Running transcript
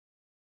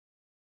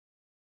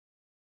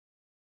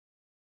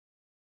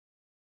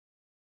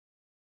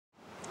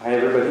Hi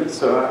everybody.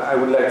 So I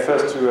would like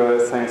first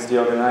to thank the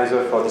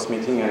organizer for this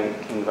meeting and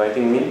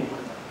inviting me.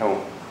 Oh,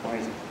 why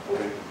is it?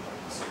 Okay.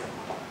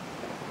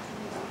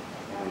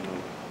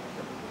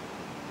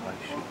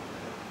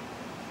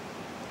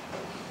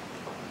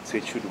 So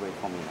it should wait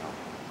for me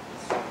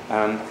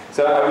now.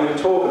 So I will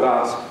talk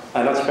about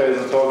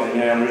annotations.org and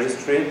MIRIAM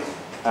Registry,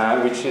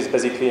 which is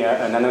basically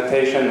an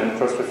annotation and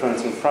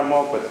cross-referencing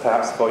framework, but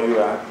perhaps for you,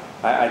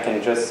 I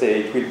can just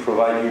say it will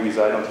provide you with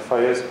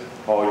identifiers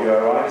or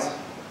URIs.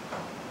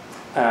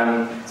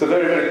 So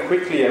very, very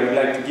quickly, I would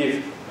like to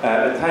give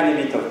a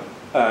tiny bit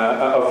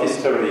of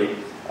history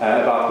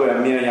about where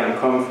MIRIAM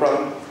comes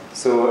from.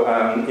 So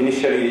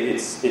initially,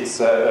 it's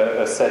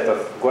a set of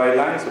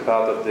guidelines, so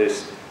part of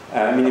this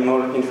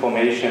minimal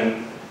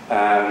information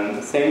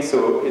thing.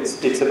 So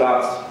it's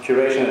about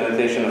curation and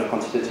annotation of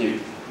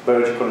quantitative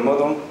biological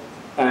model,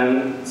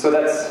 and so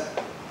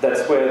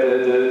that's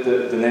where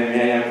the name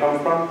MIRIAM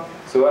comes from.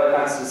 So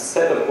as a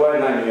set of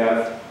guidelines, you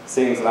have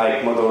things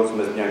like models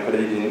must be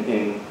encoded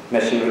in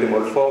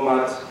machine-readable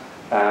format,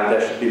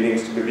 there should be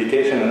links to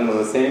publication and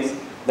other things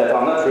that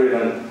are not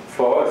relevant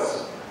for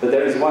us. But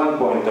there is one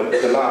point,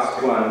 the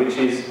last one, which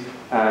is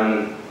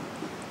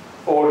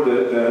all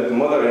the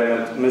model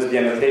element must be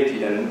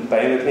annotated, and by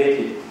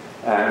annotated,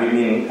 we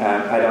mean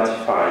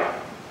identified.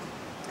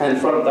 And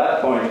from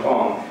that point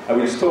on, I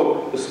will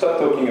stop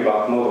talking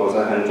about models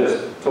and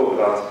just talk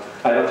about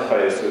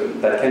identifiers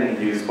that can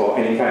be used for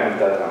any kind of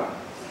data.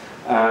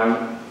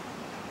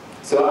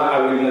 So I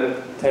will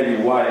not tell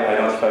you why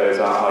identifiers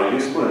are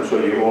useful. I'm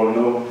sure you all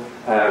know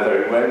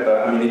very well,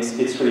 but I mean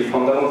it's really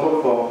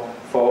fundamental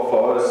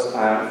for us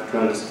to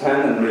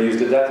understand and reuse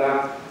the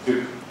data,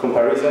 do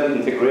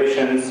comparison,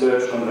 integration,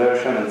 search,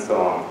 conversion, and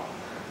so on.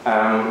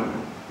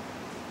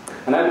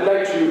 And I would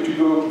like to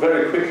go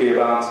very quickly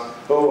about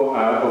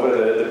how over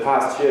the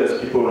past years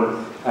people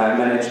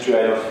managed to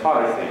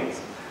identify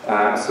things.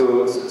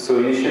 So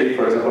initially,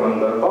 for example, on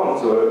the bomb,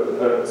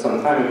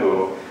 some time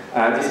ago,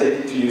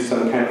 decided to use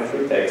some kind of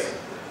free text.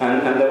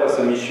 And there were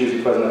some issues,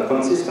 it was not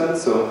consistent,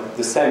 so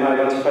the same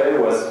identifier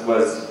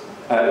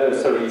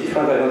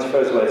different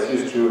identifiers were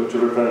used to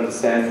represent the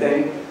same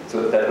thing,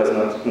 so that was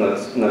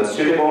not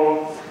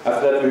suitable.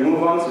 After that we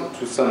move on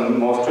to some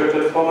more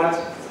structured format,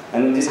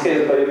 and in this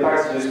case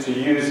BioHackathon used to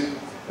use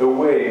a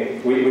way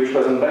which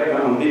was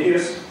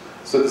ambiguous,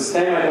 so the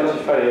same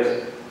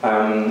identifiers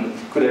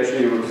could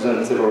actually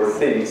represent several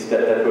things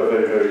that were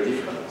very, very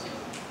different.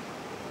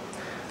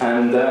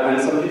 And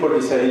some people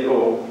decided,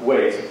 oh,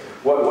 wait,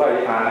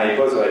 why I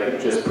bother? I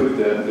could just put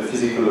the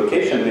physical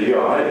location, the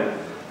URL,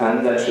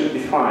 and that should be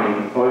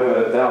fine.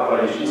 However, there are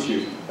various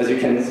issues. As you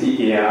can see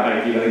here,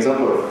 I give an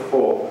example of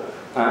 4,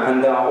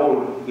 and they are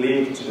all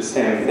linked to the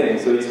same thing,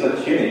 so it's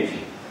not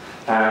unique.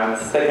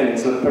 Second,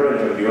 it's not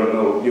perennial. You all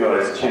know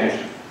URLs change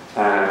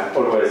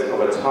always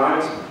over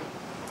time.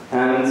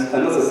 And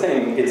another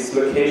thing, it's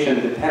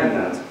location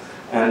dependent.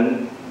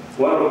 And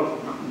one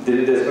of the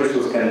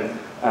resources can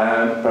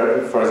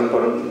for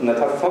example, not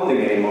have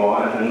funding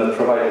anymore and not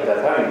provide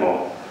data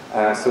anymore.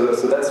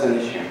 So that's an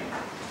issue.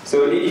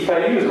 So if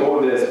I use all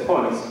these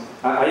points,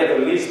 I have a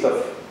list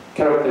of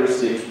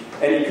characteristics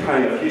any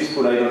kind of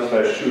useful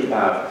identifier should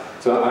have.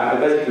 So I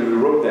basically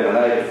wrote them, and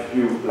I have a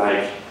few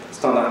like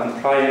standard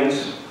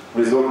compliance,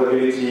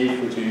 resolvability,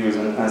 free to use,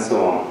 and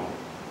so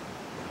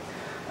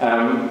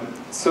on.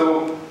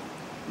 So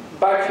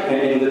back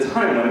in the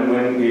time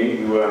when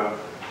we were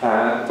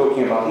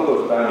talking about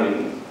models, I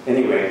mean,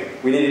 anyway,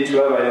 we needed to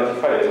have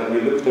identifiers, and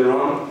we looked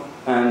around,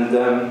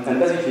 and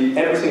basically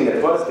everything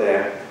that was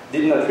there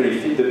did not really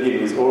fit the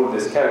bill with all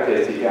these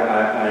characteristics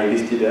I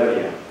listed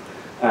earlier.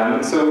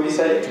 So we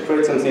decided to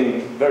create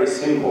something very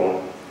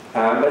simple,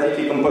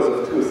 basically composed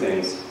of 2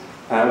 things.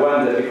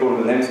 One that we call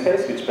the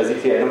namespace, which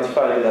basically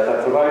identifies the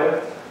data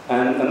provider,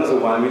 and another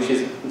one which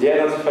is the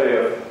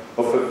identifier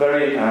of a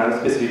very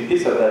specific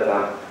piece of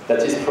data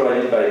that is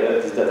provided by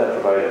this data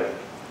provider.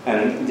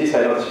 And this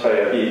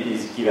identifier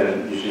is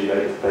given usually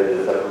by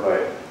the data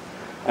provider.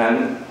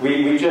 And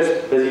we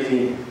just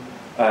basically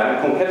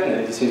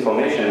concatenated this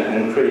information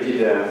and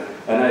created an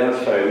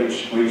identifier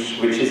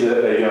which is a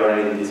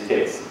URL in this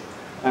case.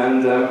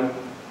 And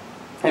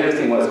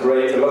everything was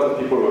great. A lot of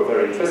people were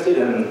very interested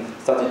and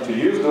started to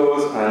use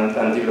those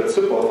and develop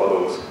support for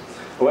those.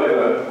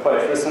 However,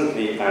 quite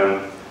recently,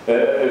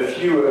 a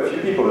few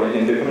people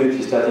in the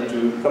community started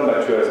to come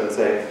back to us and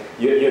say,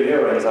 your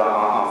URLs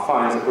are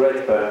fine, they're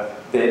great, but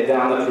they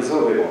are not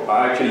resolvable.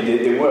 Actually,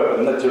 they were,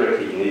 but not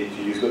directly. You need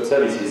to use web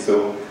services,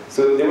 so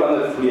they were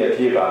not fully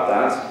happy about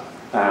that.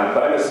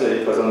 But I must say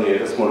it was only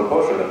a small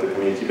portion of the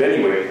community. But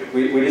anyway,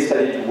 we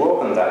decided to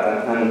work on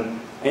that and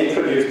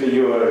introduced the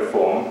URL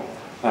form.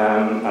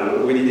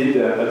 And we did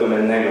a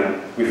domain name,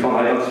 and we found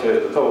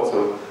identifiers.org,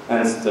 so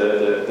hence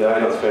the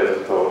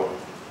identifiers.org.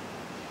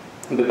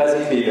 But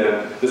basically,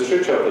 the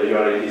structure of the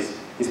URL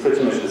is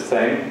pretty much the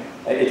same.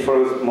 It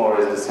follows more or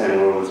less the same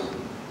rules.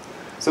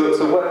 So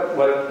what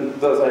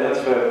does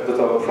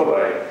identifier.org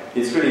provide?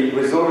 It's really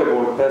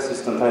resolvable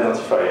persistent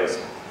identifiers.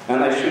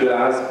 And I should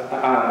add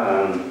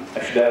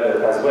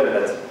as well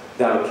that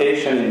they are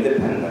location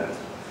independent.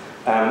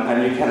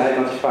 And you can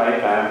identify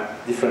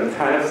different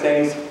kind of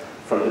things,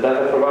 from the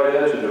data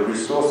provider to the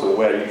resource, or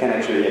where you can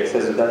actually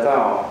access the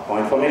data or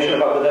information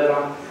about the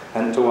data,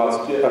 and towards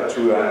up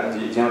to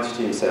the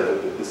entity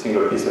itself, the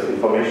single piece of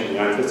information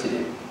you're interested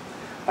in.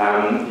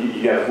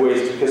 You have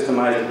ways to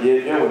customize the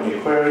behavior when you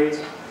query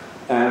it.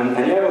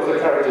 And you have other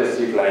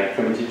characteristics like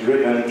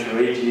community-driven,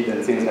 curated,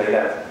 and things like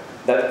that,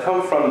 that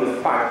come from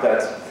the fact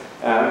that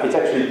it's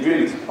actually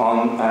built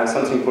on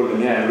something called the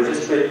MIRIAM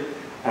Registry,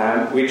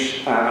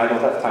 which I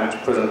don't have time to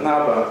present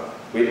now, but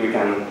we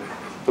can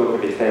talk a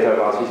bit later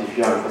about it if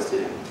you're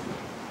interested.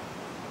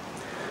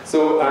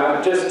 So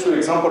just two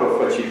examples of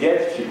what you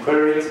get if you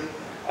query it.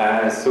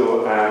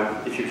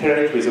 If you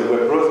query it with a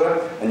web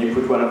browser and you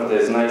put one of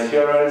those nice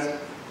URLs,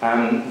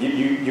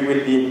 you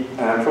will be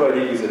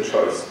provided with a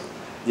choice.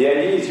 The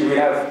idea is you will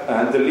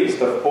have the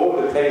list of all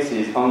the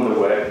places on the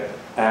web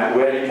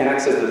where you can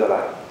access the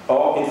data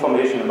or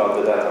information about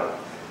the data.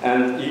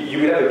 And you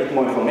will have a bit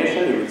more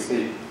information. You will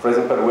see, for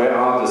example, where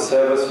are the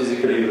servers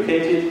physically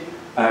located.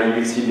 You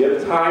will see the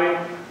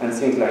uptime and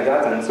things like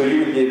that. And so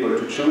you will be able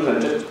to choose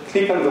and just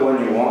click on the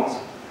one you want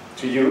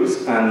to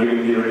use, and you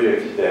will be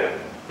redirected there.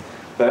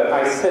 But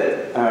I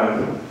said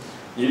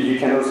you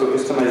can also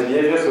customize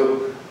behavior.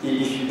 So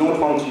if you don't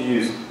want to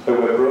use a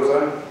web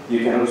browser, you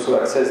can also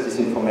access this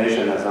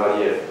information as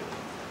RDF.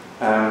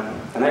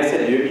 And I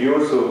said you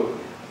also,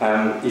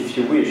 if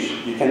you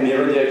wish, you can be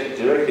redirected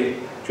directly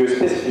to a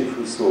specific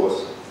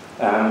resource.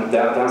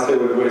 There are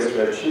several ways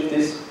to achieve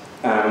this.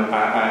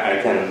 I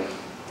can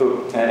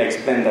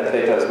explain that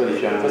later as well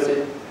if you're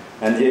interested.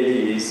 And the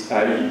idea is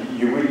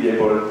you will be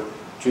able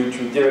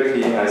to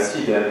directly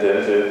see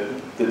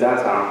the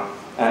data,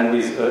 and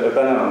with a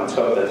banner on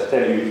top that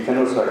tells you can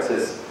also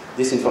access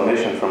this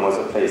information from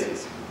other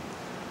places.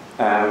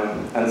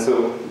 And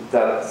so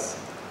that's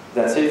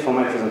it for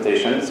my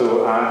presentation.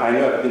 So I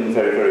know I've been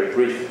very, very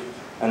brief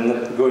and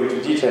not go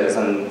into details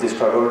and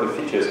describe all the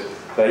features.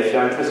 But if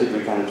you're interested,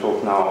 we can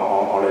talk now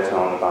or later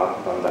on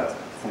about that.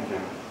 Thank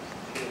you.